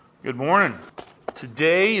Good morning.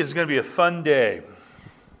 Today is going to be a fun day.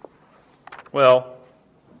 Well,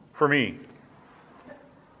 for me.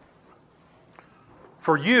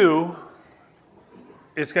 For you,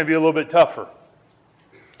 it's going to be a little bit tougher.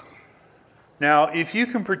 Now, if you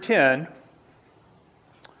can pretend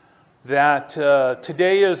that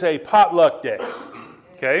today is a potluck day,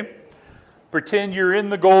 okay? Pretend you're in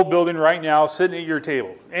the Gold Building right now sitting at your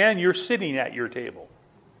table, and you're sitting at your table.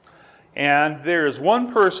 And there's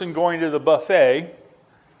one person going to the buffet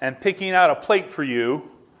and picking out a plate for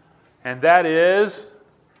you, and that is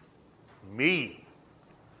me.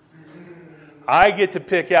 I get to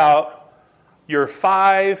pick out your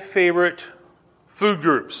 5 favorite food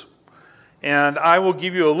groups. And I will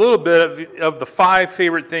give you a little bit of the 5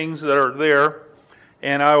 favorite things that are there,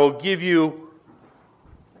 and I will give you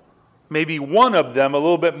maybe one of them a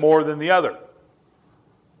little bit more than the other.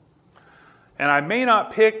 And I may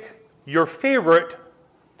not pick your favorite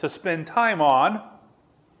to spend time on.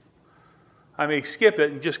 I may skip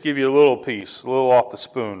it and just give you a little piece, a little off the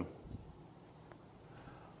spoon.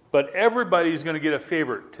 But everybody's going to get a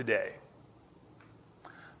favorite today.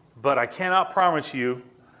 But I cannot promise you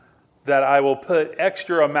that I will put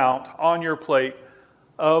extra amount on your plate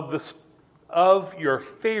of your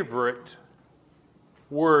favorite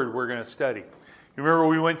word we're going to study. You remember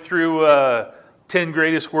we went through 10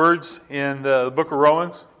 greatest words in the book of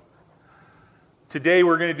Romans? Today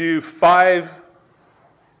we're going to do 5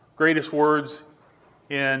 greatest words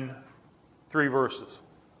in 3 verses.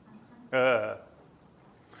 And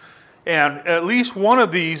at least one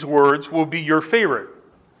of these words will be your favorite.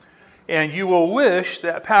 And you will wish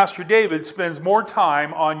that Pastor David spends more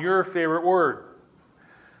time on your favorite word.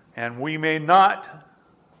 And we may not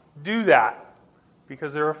do that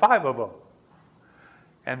because there are 5 of them.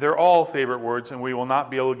 And they're all favorite words, and we will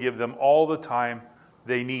not be able to give them all the time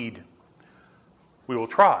they need. We will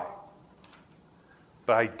try.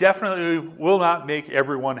 But I definitely will not make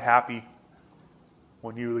everyone happy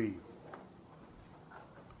when you leave.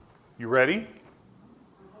 You ready?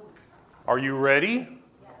 Are you ready?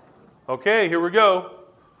 Okay, here we go.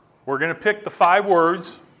 We're going to pick the 5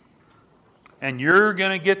 words, and you're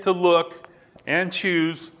going to get to look and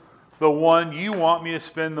choose the one you want me to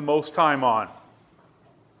spend the most time on.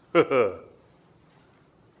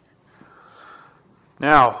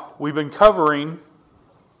 Now, we've been covering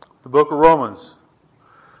the book of Romans.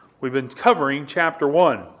 We've been covering chapter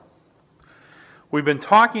 1. We've been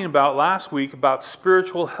talking about last week about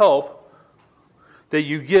spiritual help that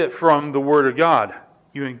you get from the Word of God.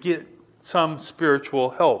 You get some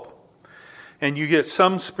spiritual help. And you get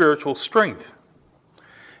some spiritual strength.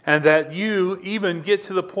 And that you even get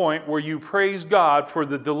to the point where you praise God for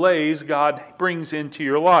the delays God brings into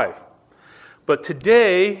your life. But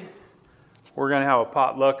today, we're going to have a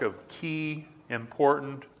potluck of key,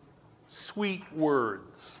 important, sweet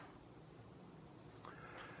words.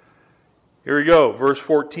 Here we go, verse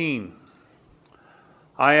 14.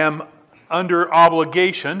 I am under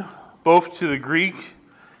obligation, both to the Greek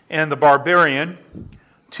and the barbarian,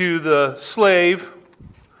 to the slave,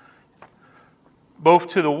 both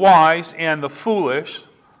to the wise and the foolish.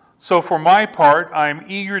 So for my part, I am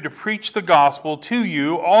eager to preach the gospel to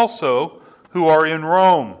you also who are in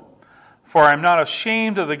Rome. For I am not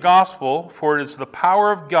ashamed of the gospel, for it is the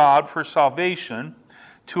power of God for salvation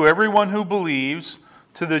to everyone who believes,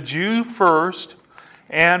 to the Jew first,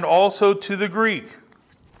 and also to the Greek.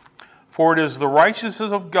 For it is the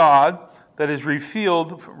righteousness of God that is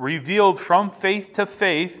revealed from faith to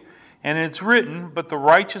faith, and it's written, but the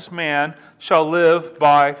righteous man shall live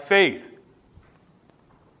by faith.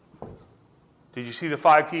 Did you see the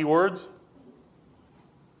 5 key words?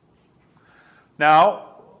 Now,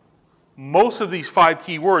 most of these 5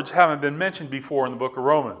 key words haven't been mentioned before in the book of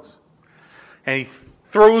Romans. And he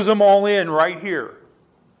throws them all in right here.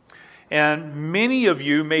 And many of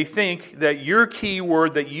you may think that your key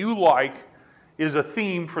word that you like is a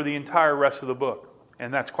theme for the entire rest of the book.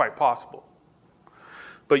 And that's quite possible.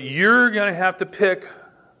 But you're going to have to pick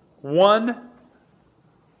 1,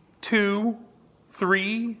 2,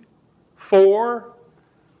 3, 4,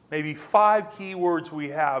 maybe 5 key words we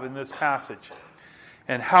have in this passage.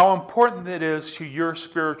 And how important it is to your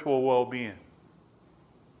spiritual well-being.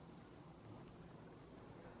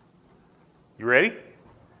 You ready?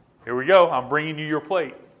 Here we go. I'm bringing you your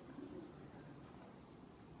plate.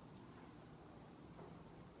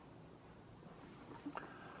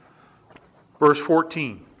 Verse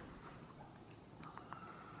 14.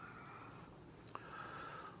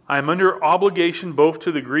 I am under obligation both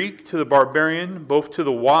to the Greek, to the barbarian, both to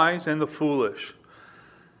the wise and the foolish.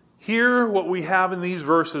 Here, what we have in these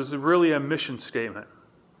verses is really a mission statement.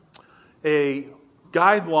 A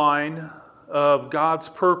guideline of God's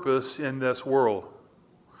purpose in this world.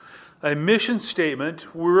 A mission statement,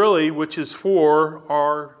 really, which is for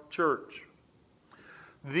our church.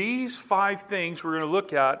 These 5 things we're going to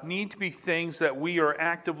look at need to be things that we are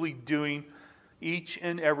actively doing each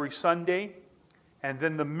and every Sunday, and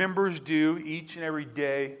then the members do each and every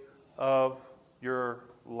day of your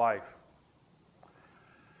life.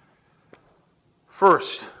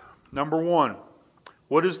 First, number 1.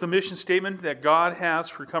 What is the mission statement that God has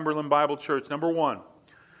for Cumberland Bible Church? Number 1,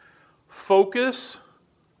 focus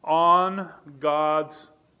on God's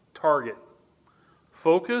target.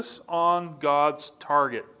 Focus on God's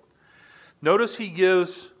target. Notice he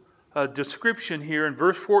gives a description here in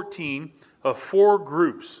verse 14 of 4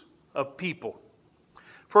 groups of people.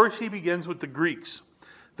 First, he begins with the Greeks.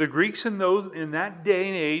 The Greeks in that day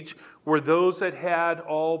and age were those that had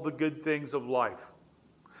all the good things of life.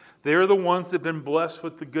 They're the ones that have been blessed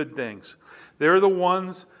with the good things. They're the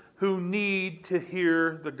ones who need to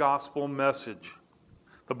hear the gospel message.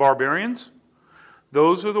 The barbarians,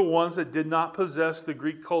 those are the ones that did not possess the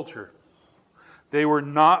Greek culture. They were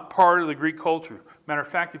not part of the Greek culture. Matter of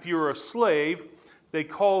fact, if you were a slave, they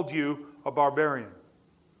called you a barbarian.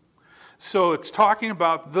 So it's talking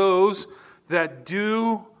about those that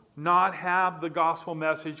do not have the gospel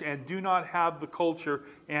message and do not have the culture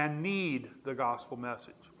and need the gospel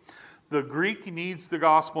message. The Greek needs the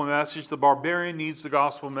gospel message, the barbarian needs the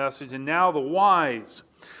gospel message, and now the wise,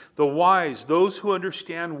 those who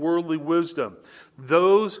understand worldly wisdom,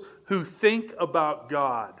 those who think about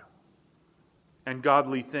God and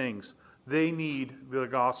godly things, they need the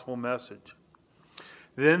gospel message.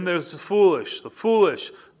 Then there's the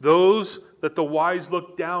foolish, those that the wise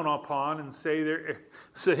look down upon and say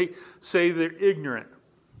they're ignorant.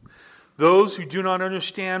 Those who do not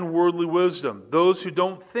understand worldly wisdom, those who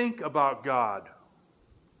don't think about God,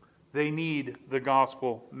 they need the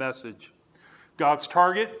gospel message. God's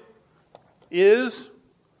target is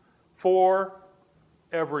for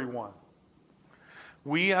everyone.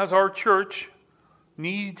 We as our church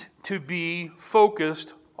need to be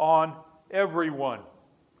focused on everyone.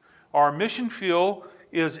 Our mission field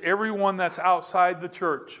is everyone that's outside the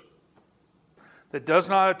church that does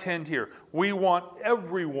not attend here. We want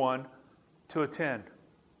everyone to attend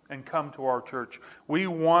and come to our church. We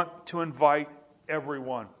want to invite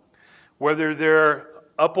everyone, whether they're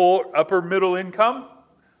upper middle income,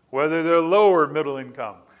 whether they're lower middle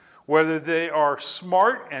income, whether they are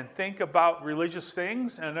smart and think about religious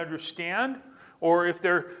things and understand, or if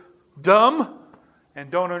they're dumb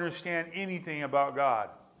and don't understand anything about God.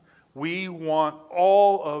 We want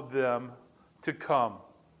all of them to come.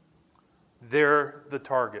 They're the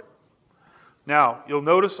target. Now, you'll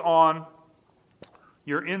notice on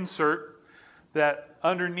your insert that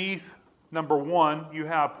underneath number 1, you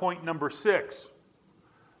have point number 6.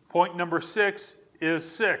 Point number 6 is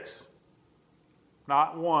 6,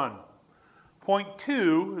 not 1. Point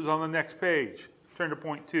 2 is on the next page. Turn to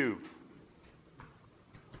point 2.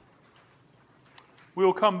 We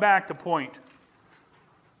will come back to point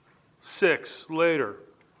 6 later.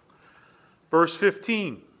 Verse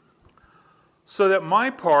 15. So that my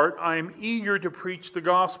part, I am eager to preach the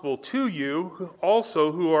gospel to you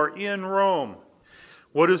also who are in Rome.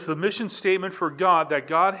 What is the mission statement for God that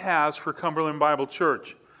God has for Cumberland Bible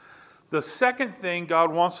Church? The second thing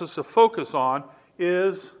God wants us to focus on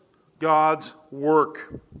is God's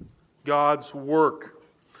work. God's work.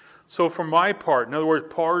 So for my part, in other words,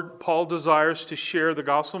 Paul desires to share the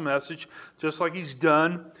gospel message just like he's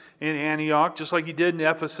done in Antioch, just like he did in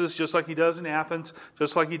Ephesus, just like he does in Athens,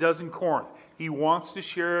 just like he does in Corinth. He wants to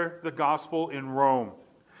share the gospel in Rome.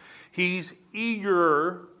 He's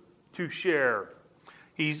eager to share.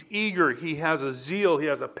 He's eager. He has a zeal. He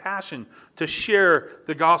has a passion to share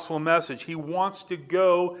the gospel message. He wants to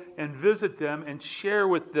go and visit them and share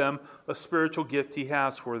with them a spiritual gift he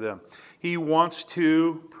has for them. He wants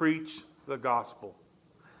to preach the gospel.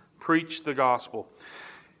 Preach the gospel.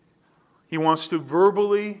 He wants to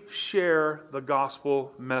verbally share the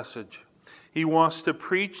gospel message. He wants to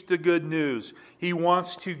preach the good news. He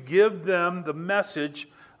wants to give them the message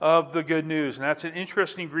of the good news. And that's an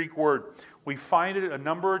interesting Greek word. We find it a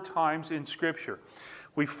number of times in Scripture.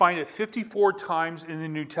 We find it 54 times in the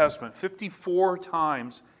New Testament. 54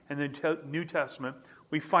 times in the New Testament.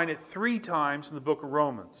 We find it 3 times in the book of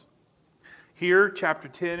Romans. Here, chapter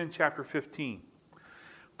 10 and chapter 15.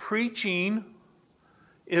 Preaching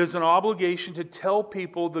is an obligation to tell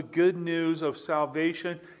people the good news of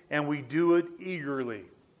salvation, and we do it eagerly,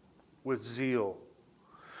 with zeal.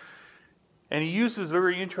 And he uses a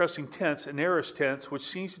very interesting tense, an aorist tense, which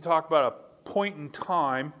seems to talk about a point in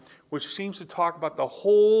time, which seems to talk about the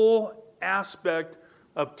whole aspect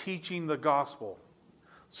of teaching the gospel.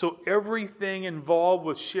 So everything involved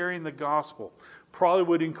with sharing the gospel probably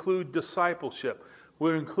would include discipleship,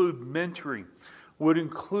 would include mentoring, would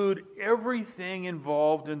include everything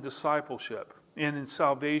involved in discipleship and in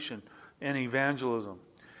salvation and evangelism.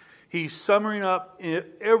 He's summing up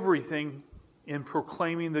everything in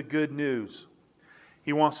proclaiming the good news.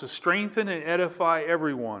 He wants to strengthen and edify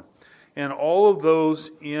everyone and all of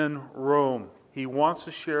those in Rome. He wants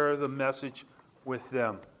to share the message with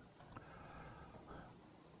them.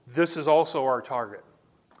 This is also our target.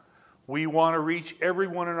 We want to reach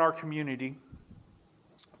everyone in our community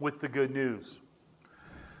with the good news.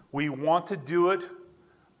 We want to do it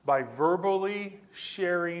by verbally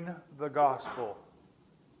sharing the gospel.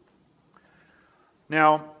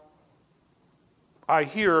 Now, I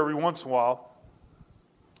hear every once in a while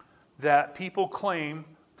that people claim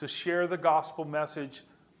to share the gospel message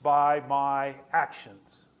by my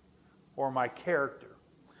actions or my character.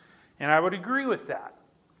 And I would agree with that,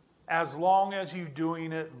 as long as you're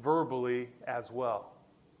doing it verbally as well.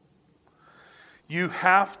 You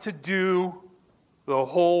have to do the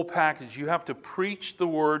whole package. You have to preach the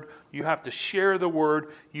word, you have to share the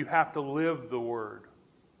word, you have to live the word.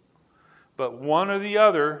 But one or the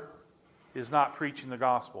other is not preaching the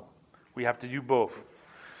gospel. We have to do both.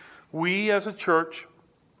 We as a church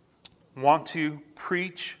want to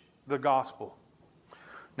preach the gospel.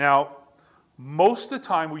 Now, most of the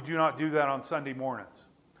time we do not do that on Sunday mornings.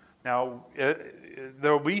 Now,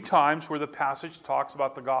 there will be times where the passage talks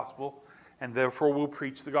about the gospel, and therefore we'll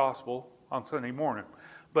preach the gospel on Sunday morning.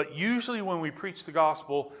 But usually when we preach the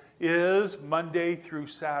gospel is Monday through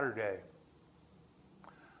Saturday.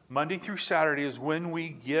 Monday through Saturday is when we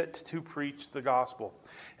get to preach the gospel.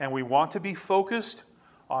 And we want to be focused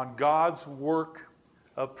on God's work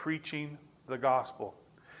of preaching the gospel.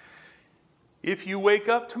 If you wake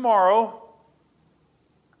up tomorrow,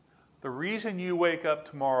 the reason you wake up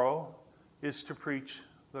tomorrow is to preach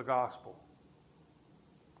the gospel.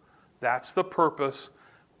 That's the purpose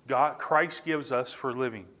Christ gives us for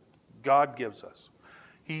living. God gives us.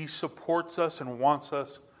 He supports us and wants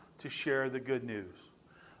us to share the good news,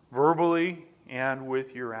 verbally and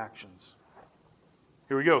with your actions.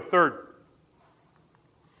 Here we go. Third,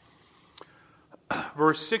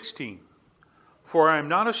 verse 16. For I am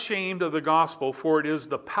not ashamed of the gospel, for it is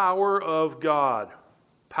the power of God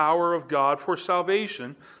for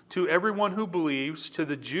salvation to everyone who believes, to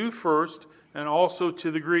the Jew first and also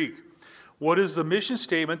to the Greek. What is the mission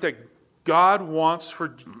statement that God wants for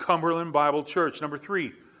Cumberland Bible Church? Number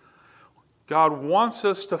 3, God wants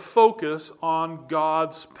us to focus on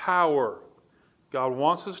God's power. God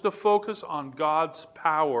wants us to focus on God's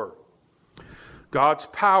power. God's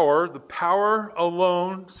power, the power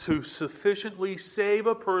alone to sufficiently save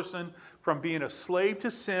a person from being a slave to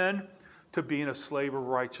sin to being a slave of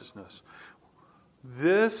righteousness.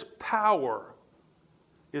 This power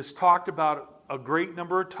is talked about a great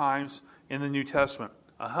number of times in the New Testament.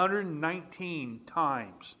 119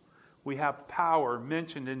 times we have power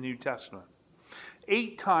mentioned in the New Testament.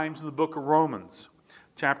 8 times in the book of Romans.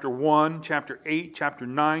 Chapter 1, chapter 8, chapter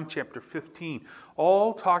 9, chapter 15.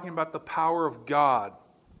 All talking about the power of God.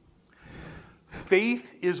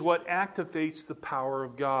 Faith is what activates the power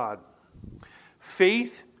of God.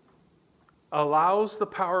 Faith allows the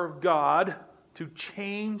power of God to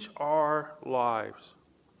change our lives.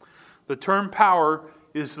 The term power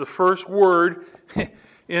is the first word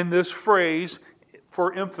in this phrase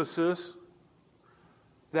for emphasis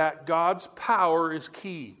that God's power is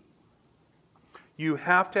key. You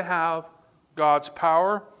have to have God's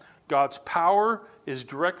power. God's power is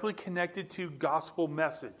directly connected to gospel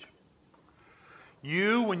message.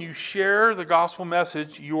 When you share the gospel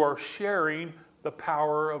message, you are sharing the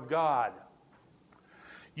power of God.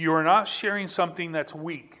 You are not sharing something that's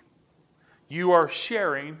weak. You are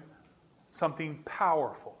sharing something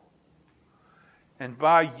powerful. And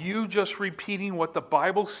by you just repeating what the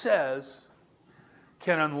Bible says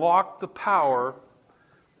can unlock the power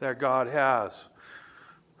that God has,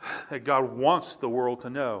 that God wants the world to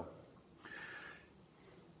know.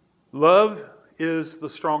 Love is the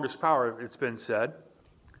strongest power, it's been said.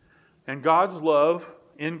 And God's love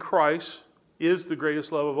in Christ is the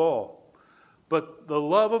greatest love of all. But the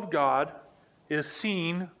love of God is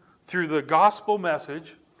seen through the gospel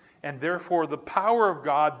message, and therefore the power of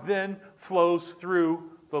God then flows through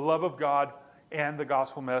the love of God and the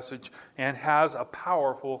gospel message and has a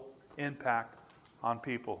powerful impact on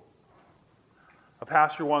people. A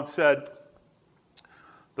pastor once said,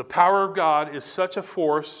 "The power of God is such a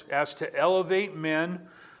force as to elevate men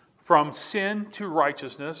from sin to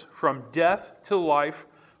righteousness, from death to life,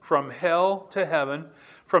 from hell to heaven,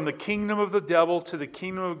 from the kingdom of the devil to the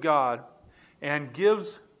kingdom of God and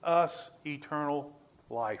gives us eternal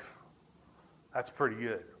life. That's pretty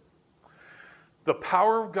good. The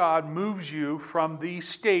power of God moves you from these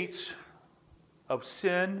states of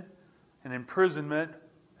sin and imprisonment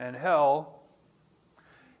and hell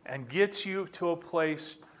and gets you to a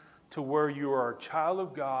place to where you are a child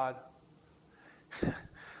of God,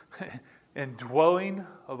 indwelling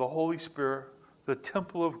of the Holy Spirit, the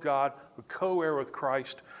temple of God, a co-heir with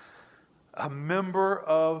Christ, a member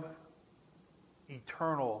of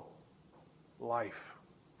eternal life.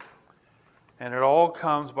 And it all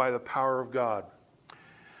comes by the power of God.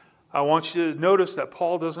 I want you to notice that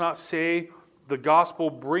Paul does not say the gospel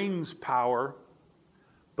brings power,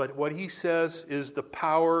 but what he says is the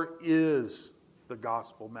power is the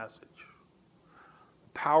gospel message.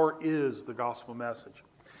 Power is the gospel message.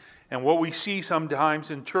 And what we see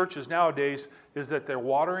sometimes in churches nowadays is that they're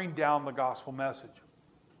watering down the gospel message.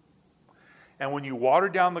 And when you water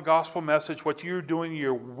down the gospel message, what you're doing,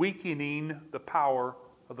 you're weakening the power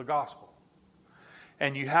of the gospel.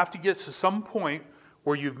 And you have to get to some point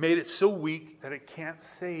where you've made it so weak that it can't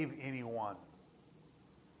save anyone.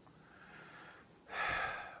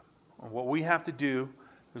 And what we have to do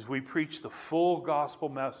is we preach the full gospel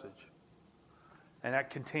message. And that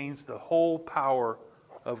contains the whole power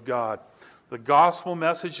of God. The gospel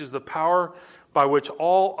message is the power by which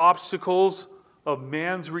all obstacles of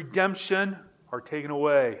man's redemption are taken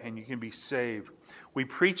away and you can be saved. We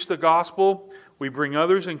preach the gospel. We bring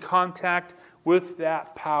others in contact with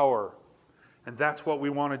that power. And that's what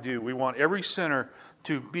we want to do. We want every sinner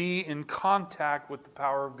to be in contact with the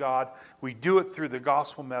power of God. We do it through the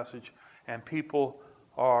gospel message, and people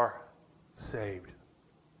are saved.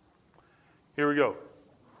 Here we go.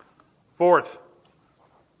 Fourth,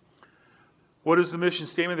 what is the mission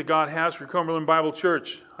statement that God has for Cumberland Bible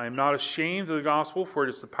Church? I am not ashamed of the gospel, for it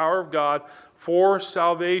is the power of God for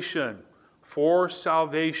salvation. For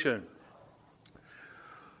salvation.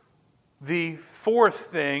 The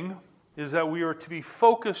fourth thing is that we are to be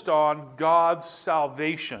focused on God's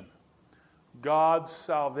salvation. God's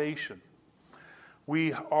salvation.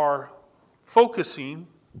 We are focusing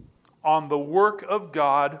on the work of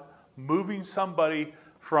God moving somebody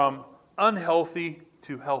from unhealthy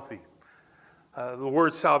to healthy. The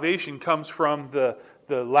word salvation comes from the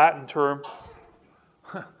Latin term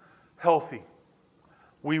healthy.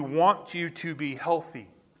 We want you to be healthy.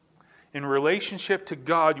 In relationship to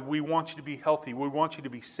God, we want you to be healthy. We want you to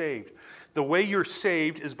be saved. The way you're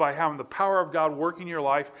saved is by having the power of God work in your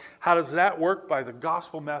life. How does that work? By the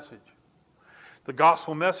gospel message. The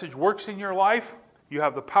gospel message works in your life. You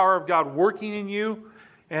have the power of God working in you.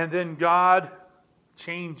 And then God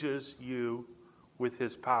changes you with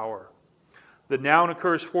His power. The noun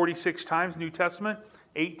occurs 46 times in the New Testament,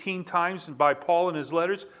 18 times by Paul in his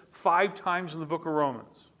letters, 5 times in the book of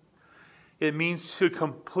Romans. It means to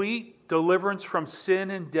complete deliverance from sin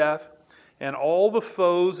and death and all the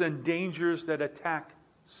foes and dangers that attack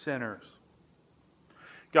sinners.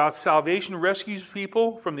 God's salvation rescues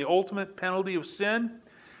people from the ultimate penalty of sin,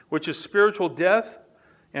 which is spiritual death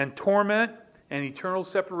and torment and eternal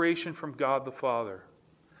separation from God the Father.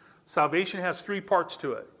 Salvation has 3 parts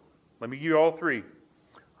to it. Let me give you all 3.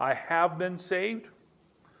 I have been saved,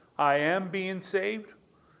 I am being saved,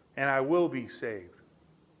 and I will be saved.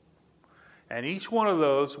 And each one of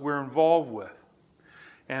those we're involved with.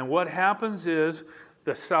 And what happens is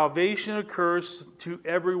the salvation occurs to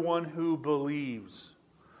everyone who believes.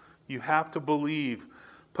 You have to believe.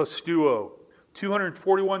 Pisteuo.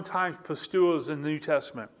 241 times pisteuo is in the New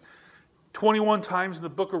Testament. 21 times in the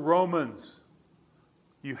book of Romans.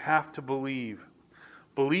 You have to believe.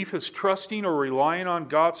 Belief is trusting or relying on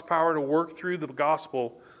God's power to work through the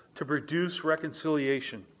gospel to produce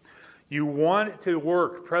reconciliation. You want it to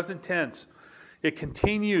work, present tense. It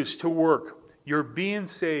continues to work. You're being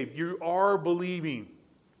saved. You are believing.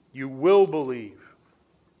 You will believe.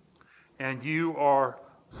 And you are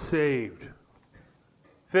saved.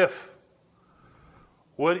 Fifth,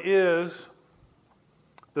 what is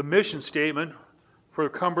the mission statement for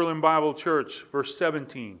Cumberland Bible Church? Verse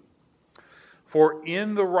 17. For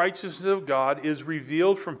in the righteousness of God is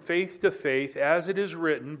revealed from faith to faith, as it is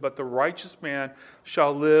written, but the righteous man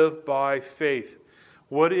shall live by faith.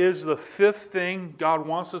 What is the fifth thing God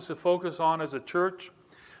wants us to focus on as a church?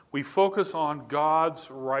 We focus on God's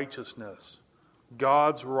righteousness.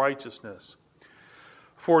 God's righteousness.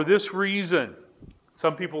 For this reason,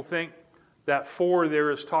 some people think that for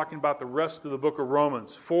there is talking about the rest of the book of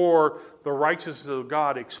Romans. For the righteousness of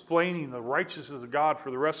God, explaining the righteousness of God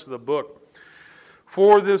for the rest of the book.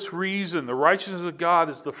 For this reason, the righteousness of God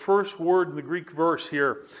is the first word in the Greek verse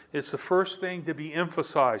here. It's the first thing to be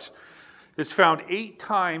emphasized. It's found 8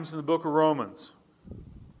 times in the book of Romans.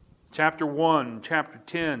 Chapter 1, chapter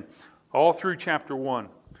 10, all through chapter 1.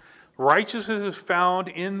 Righteousness is found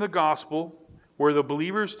in the gospel, where the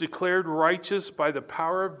believers declared righteous by the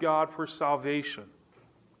power of God for salvation.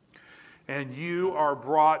 And you are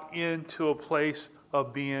brought into a place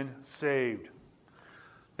of being saved.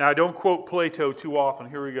 Now, I don't quote Plato too often.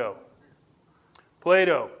 Here we go.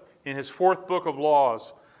 Plato, in his 4th book of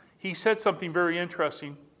Laws, he said something very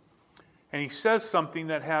interesting, and he says something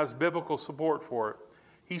that has biblical support for it.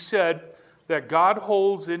 He said that God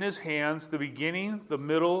holds in his hands the beginning, the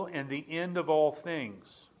middle, and the end of all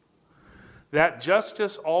things. That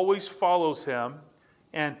justice always follows him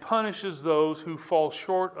and punishes those who fall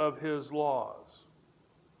short of his laws.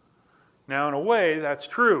 Now, in a way, that's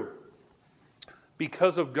true.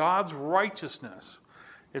 Because of God's righteousness.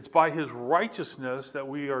 It's by his righteousness that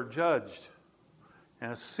we are judged.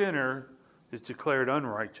 And a sinner is declared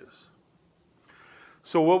unrighteous.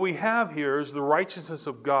 So what we have here is the righteousness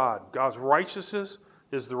of God. God's righteousness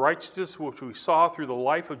is the righteousness which we saw through the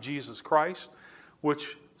life of Jesus Christ,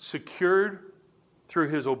 which secured through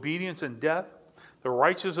his obedience and death. The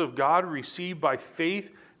righteousness of God received by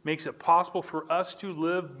faith makes it possible for us to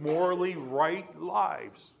live morally right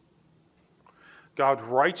lives. God's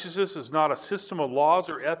righteousness is not a system of laws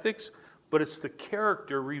or ethics, but it's the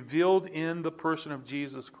character revealed in the person of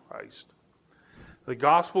Jesus Christ. The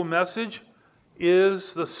gospel message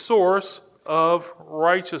is the source of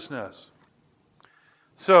righteousness.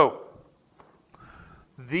 So,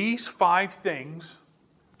 these 5 things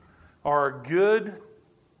are a good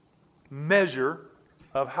measure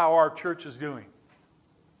of how our church is doing.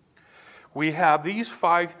 We have these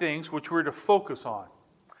 5 things which we're to focus on.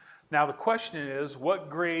 Now the question is, what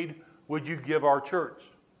grade would you give our church?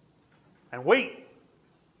 And wait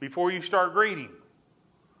before you start grading.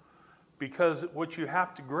 Because what you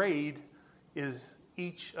have to grade is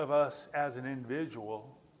each of us as an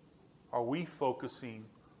individual. Are we focusing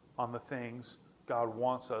on the things God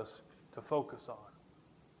wants us to focus on?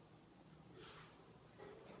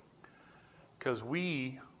 Because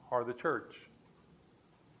we are the church.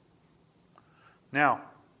 Now,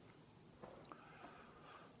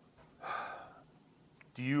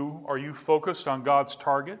 are you focused on God's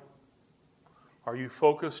target? Are you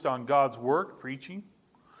focused on God's work, preaching?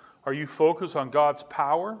 Are you focused on God's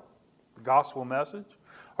power, the gospel message?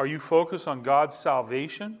 Are you focused on God's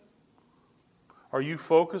salvation? Are you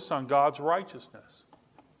focused on God's righteousness?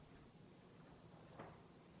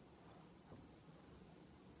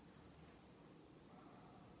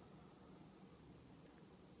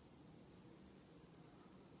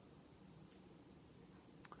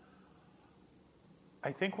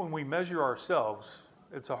 I think when we measure ourselves,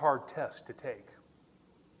 it's a hard test to take.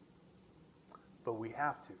 But we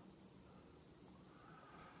have to.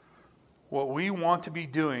 What we want to be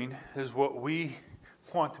doing is what we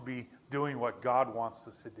want to be doing what God wants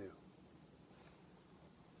us to do.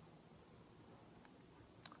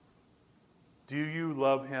 Do you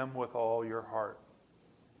love Him with all your heart?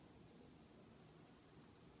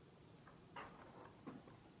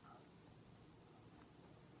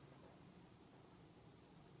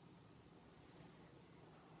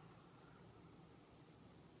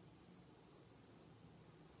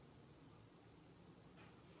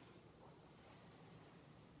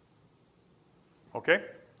 Okay,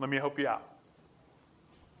 let me help you out.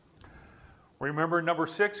 Remember, number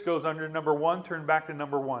 6 goes under number 1. Turn back to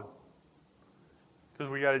number 1.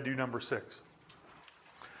 Because we got to do number 6.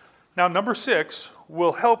 Now, number 6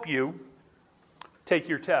 will help you take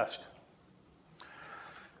your test.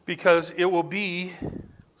 Because it will be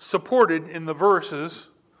supported in the verses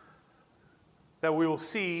that we will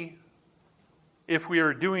see if we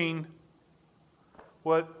are doing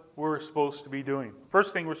what we're supposed to be doing.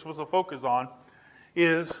 First thing we're supposed to focus on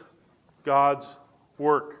is God's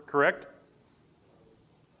work, correct?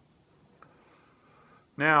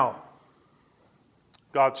 Now,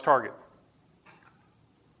 God's target.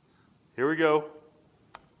 Here we go.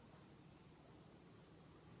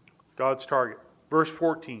 God's target. Verse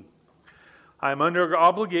 14. I am under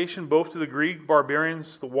obligation both to the Greek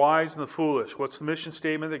barbarians, the wise, and the foolish. What's the mission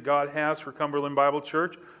statement that God has for Cumberland Bible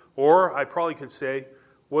Church? Or I probably could say,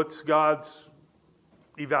 what's God's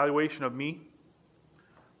evaluation of me?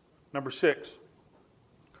 Number 6,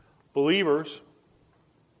 believers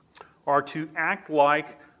are to act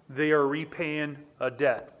like they are repaying a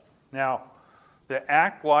debt. Now, the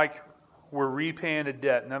act like we're repaying a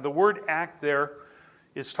debt. Now, the word act there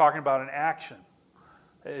is talking about an action.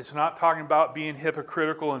 It's not talking about being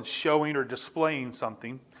hypocritical and showing or displaying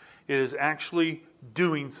something. It is actually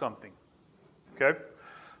doing something. Okay?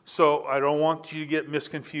 So I don't want you to get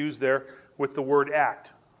misconfused there with the word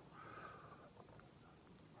act.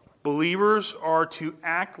 Believers are to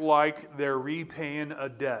act like they're repaying a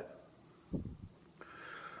debt.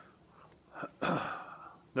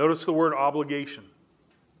 Notice the word obligation.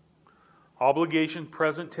 Obligation,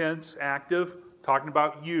 present tense, active, talking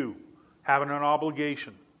about you having an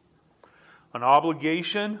obligation. An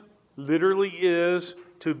obligation literally is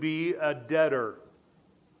to be a debtor.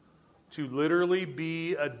 To literally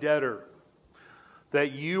be a debtor.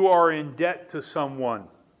 That you are in debt to someone.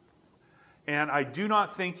 And I do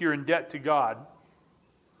not think you're in debt to God.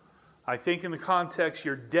 I think in the context,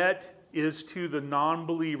 your debt is to the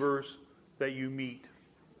non-believers that you meet.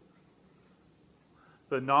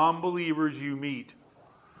 The non-believers you meet.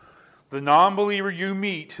 The non-believer you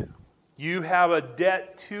meet, you have a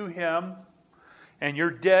debt to him, and your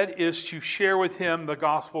debt is to share with him the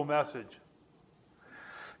gospel message.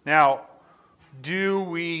 Now, do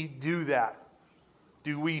we do that?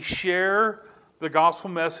 Do we share the gospel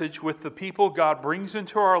message with the people God brings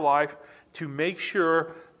into our life to make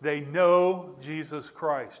sure they know Jesus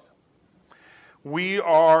Christ? We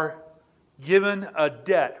are given a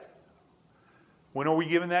debt. When are we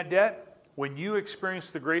given that debt? When you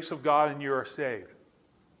experience the grace of God and you are saved.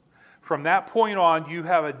 From that point on, you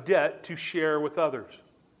have a debt to share with others.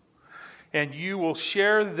 And you will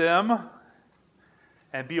share them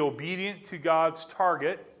and be obedient to God's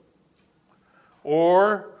target,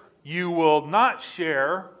 or you will not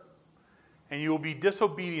share and you will be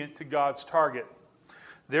disobedient to God's target.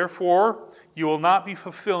 Therefore, you will not be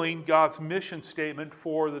fulfilling God's mission statement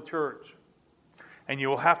for the church. And you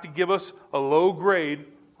will have to give us a low grade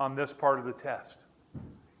on this part of the test.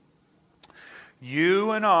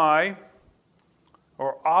 You and I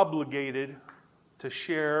are obligated to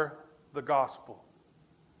share the gospel.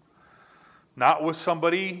 Not with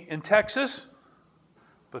somebody in Texas,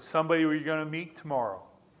 but somebody you're going to meet tomorrow.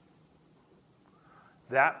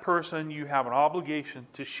 That person you have an obligation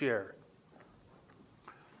to share.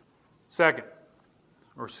 Second,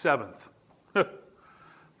 or seventh,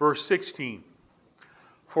 verse 16.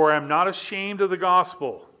 For I am not ashamed of the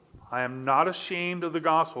gospel. I am not ashamed of the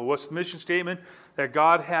gospel. What's the mission statement that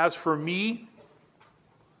God has for me?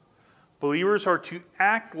 Believers are to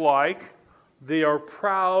act like they are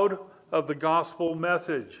proud of the gospel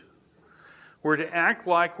message. We're to act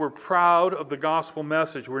like we're proud of the gospel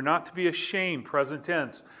message. We're not to be ashamed, present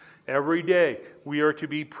tense. Every day, we are to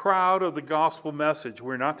be proud of the gospel message.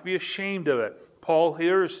 We're not to be ashamed of it. Paul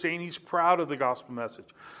here is saying he's proud of the gospel message.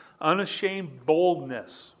 Unashamed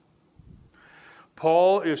boldness.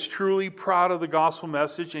 Paul is truly proud of the gospel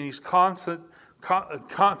message, and he's consciously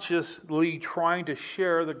trying to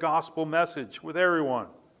share the gospel message with everyone.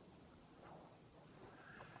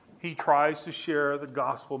 He tries to share the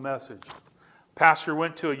gospel message. Pastor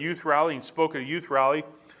went to a youth rally and spoke at a youth rally,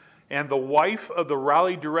 and the wife of the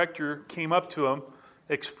rally director came up to him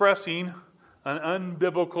expressing an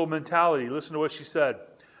unbiblical mentality. Listen to what she said.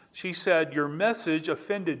 She said, "Your message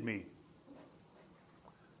offended me.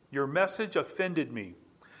 Your message offended me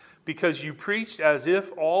because you preached as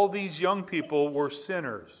if all these young people were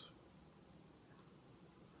sinners.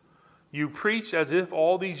 You preached as if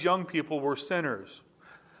all these young people were sinners."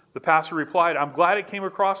 The pastor replied, "I'm glad it came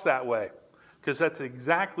across that way because that's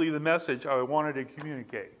exactly the message I wanted to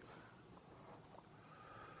communicate."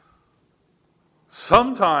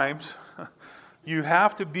 Sometimes you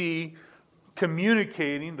have to be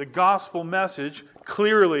communicating the gospel message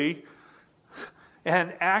clearly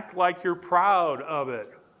and act like you're proud of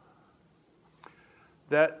it.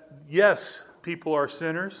 That yes, people are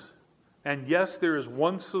sinners, and yes, there is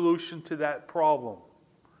one solution to that problem,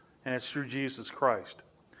 and it's through Jesus Christ.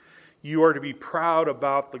 You are to be proud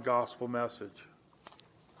about the gospel message.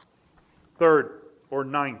 Third, or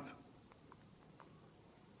ninth.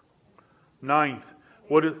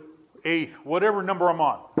 Eighth, whatever number I'm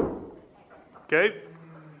on. Okay?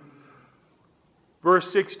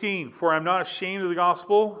 Verse 16, for I am not ashamed of the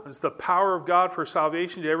gospel. It's the power of God for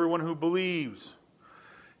salvation to everyone who believes.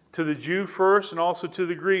 To the Jew first and also to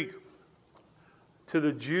the Greek. To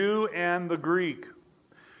the Jew and the Greek.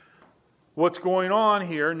 What's going on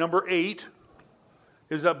here, number 8,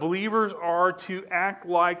 is that believers are to act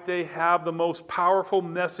like they have the most powerful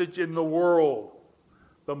message in the world.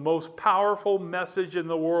 The most powerful message in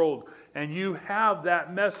the world. And you have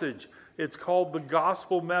that message. It's called the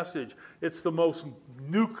gospel message. It's the most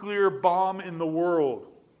nuclear bomb in the world.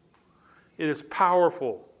 It is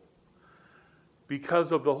powerful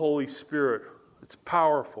because of the Holy Spirit. It's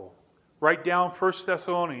powerful. Write down 1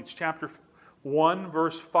 Thessalonians chapter 1,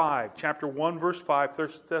 verse 5. Chapter 1, verse 5, 1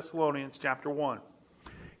 Thessalonians chapter 1.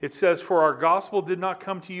 It says, "For our gospel did not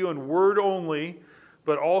come to you in word only,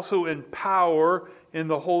 but also in power in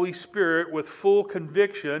the Holy Spirit with full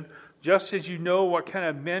conviction, just as you know what kind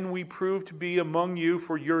of men we prove to be among you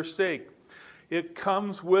for your sake." It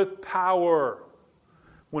comes with power.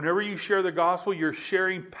 Whenever you share the gospel, you're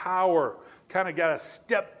sharing power. Kind of got to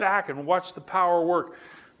step back and watch the power work.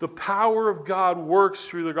 The power of God works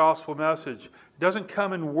through the gospel message. It doesn't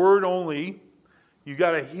come in word only. You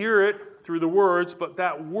got to hear it through the words, but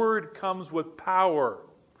that word comes with power.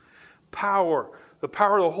 Power. The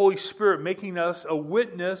power of the Holy Spirit making us a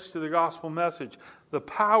witness to the gospel message. The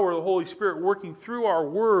power of the Holy Spirit working through our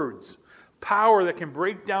words. Power that can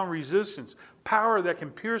break down resistance. Power that can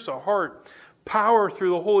pierce a heart. Power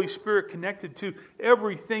through the Holy Spirit connected to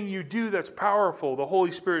everything you do that's powerful. The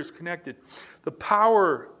Holy Spirit is connected. The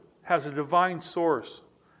power has a divine source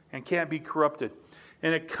and can't be corrupted.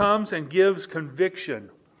 And it comes and gives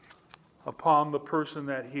conviction upon the person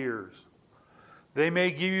that hears. They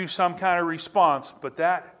may give you some kind of response, but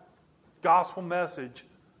that gospel message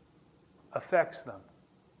affects them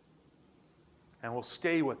and will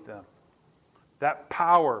stay with them. That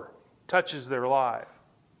power touches their life.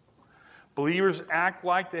 Believers act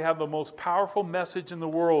like they have the most powerful message in the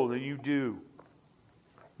world, and you do.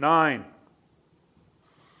 9.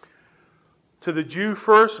 To the Jew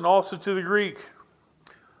first and also to the Greek.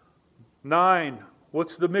 9.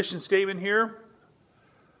 What's the mission statement here?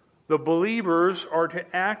 The believers are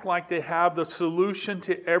to act like they have the solution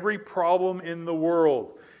to every problem in the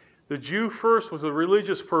world. The Jew first was a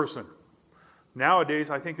religious person. Nowadays,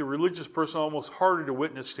 I think the religious person is almost harder to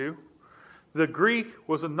witness to. The Greek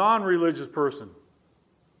was a non-religious person.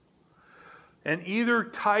 And either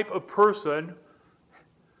type of person,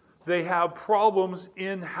 they have problems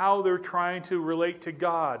in how they're trying to relate to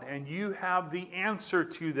God. And you have the answer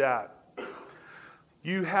to that.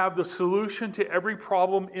 You have the solution to every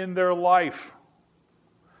problem in their life.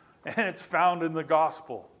 And it's found in the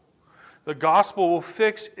gospel. The gospel will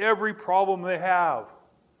fix every problem they have.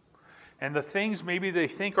 And the things maybe they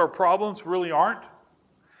think are problems really aren't.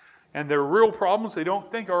 And they're real problems they don't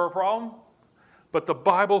think are a problem. But the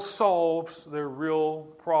Bible solves their real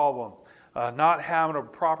problem. Not having a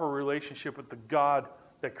proper relationship with the God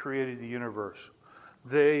that created the universe.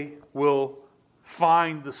 They will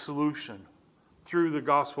find the solution through the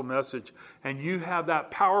gospel message. And you have that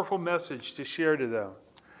powerful message to share to them.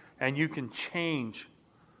 And you can change.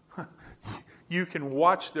 You can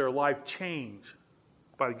watch their life change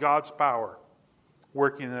by God's power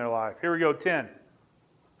working in their life. Here we go, 10.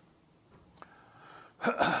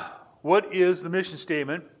 What is the mission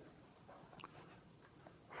statement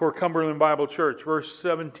for Cumberland Bible Church? Verse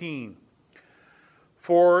 17.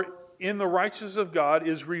 For in the righteousness of God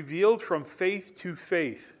is revealed from faith to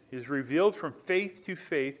faith. Is revealed from faith to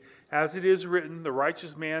faith, as it is written, the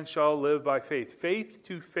righteous man shall live by faith. Faith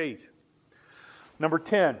to faith. Number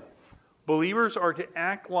 10. Believers are to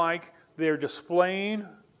act like they're displaying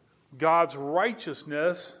God's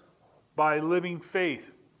righteousness by living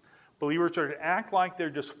faith. Believers are to act like they're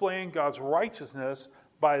displaying God's righteousness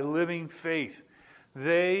by living faith.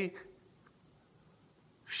 They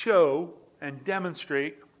show and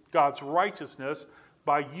demonstrate God's righteousness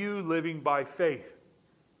by you living by faith.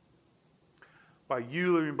 By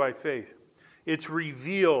you living by faith. It's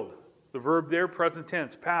revealed. The verb there, present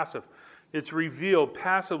tense, passive. It's revealed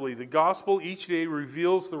passively. The gospel each day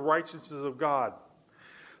reveals the righteousness of God.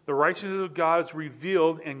 The righteousness of God is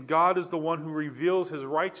revealed, and God is the one who reveals His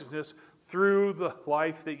righteousness through the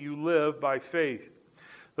life that you live by faith.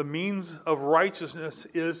 The means of righteousness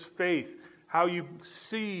is faith. How you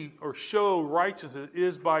see or show righteousness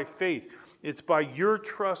is by faith. It's by your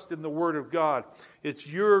trust in the Word of God. It's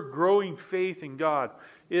your growing faith in God.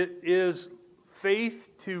 It is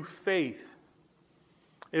faith to faith.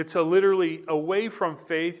 It's literally away from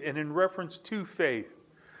faith and in reference to faith.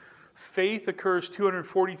 Faith occurs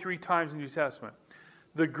 243 times in the New Testament.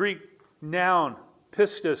 The Greek noun,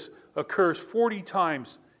 pistis, occurs 40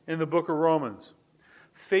 times in the book of Romans.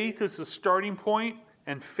 Faith is the starting point,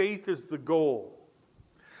 and faith is the goal.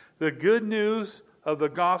 The good news of the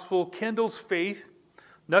gospel kindles faith.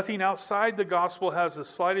 Nothing outside the gospel has the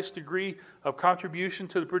slightest degree of contribution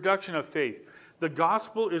to the production of faith. The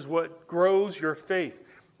gospel is what grows your faith.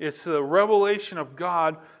 It's the revelation of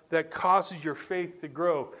God that causes your faith to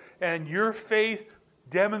grow. And your faith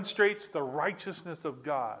demonstrates the righteousness of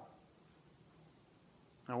God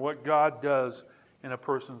and what God does in a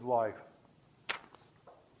person's life.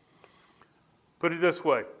 Put it this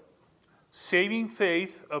way. Saving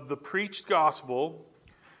faith of the preached gospel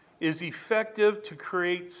is effective to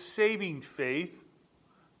create saving faith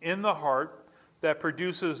in the heart that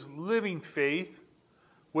produces living faith,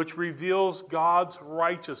 which reveals God's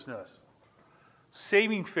righteousness.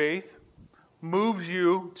 Saving faith moves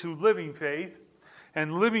you to living faith,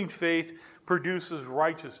 and living faith produces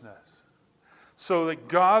righteousness. So that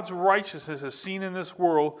God's righteousness is seen in this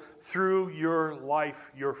world through your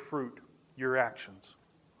life, your fruit, your actions.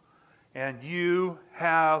 And you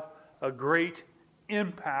have a great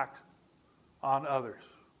impact on others.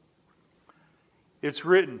 It's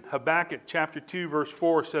written, Habakkuk chapter 2 verse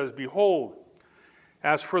 4 says, "Behold,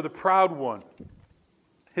 as for the proud one,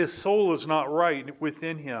 his soul is not right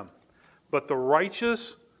within him, but the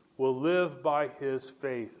righteous will live by his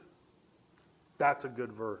faith." That's a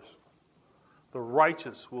good verse. The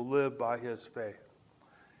righteous will live by his faith.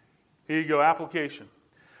 Here you go, application.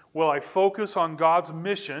 Will I focus on God's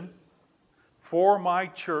mission for my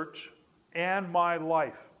church and my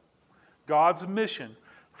life? God's mission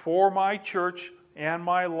for my church and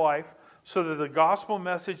my life, so that the gospel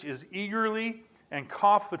message is eagerly and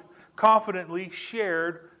confidently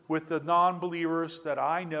shared with the non-believers that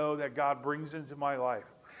I know that God brings into my life.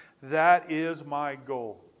 That is my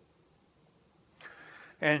goal.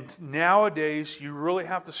 And nowadays, you really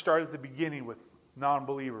have to start at the beginning with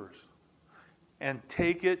non-believers and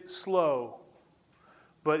take it slow.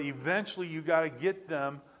 But eventually, you got to get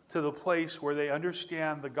them to the place where they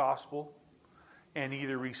understand the gospel and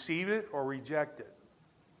either receive it or reject it.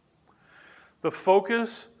 The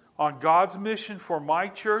focus on God's mission for my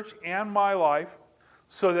church and my life,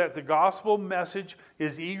 so that the gospel message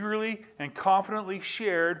is eagerly and confidently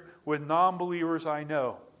shared with non-believers I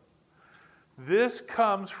know. This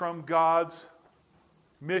comes from God's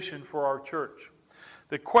mission for our church.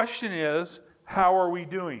 The question is, how are we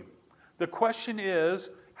doing? The question is,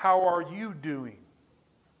 how are you doing?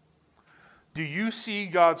 Do you see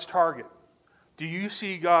God's target? Do you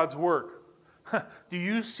see God's work? Do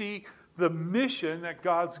you see the mission that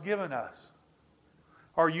God's given us?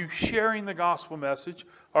 Are you sharing the gospel message?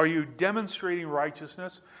 Are you demonstrating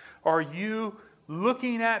righteousness? Are you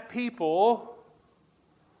looking at people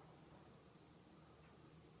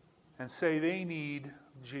and say they need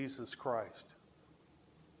Jesus Christ?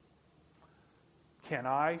 Can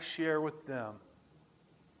I share with them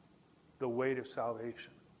the weight of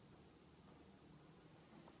salvation?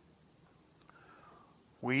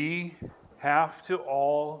 We have to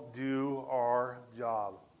all do our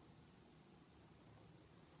job.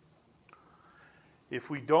 If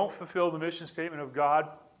we don't fulfill the mission statement of God,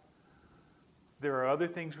 there are other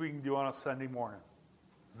things we can do on a Sunday morning.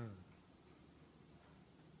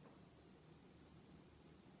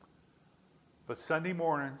 But Sunday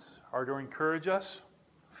mornings are to encourage us,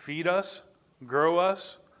 feed us, grow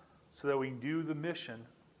us, so that we can do the mission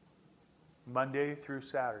Monday through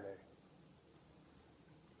Saturday.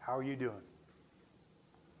 How are you doing?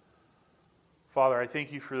 Father, I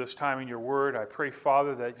thank you for this time in your word. I pray,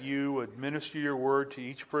 Father, that you would minister your word to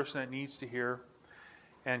each person that needs to hear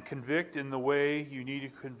and convict in the way you need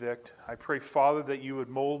to convict. I pray, Father, that you would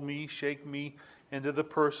mold me, shape me into the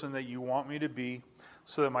person that you want me to be,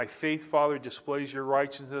 so that my faith, Father, displays your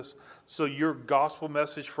righteousness, so your gospel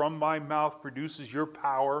message from my mouth produces your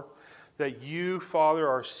power, that you, Father,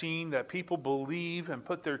 are seen, that people believe and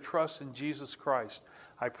put their trust in Jesus Christ.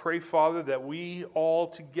 I pray, Father, that we all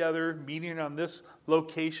together, meeting on this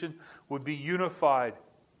location, would be unified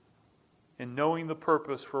in knowing the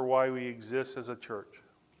purpose for why we exist as a church.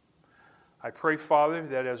 I pray, Father,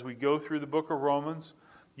 that as we go through the book of Romans,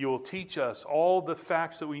 you will teach us all the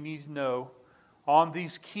facts that we need to know on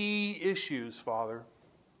these key issues, Father,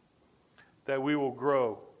 that we will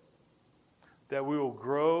grow. That we will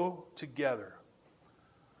grow together,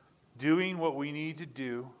 doing what we need to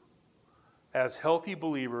do as healthy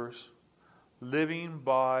believers, living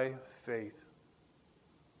by faith.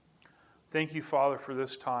 Thank you, Father, for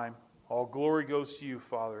this time. All glory goes to you,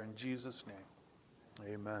 Father, in Jesus'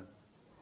 name. Amen.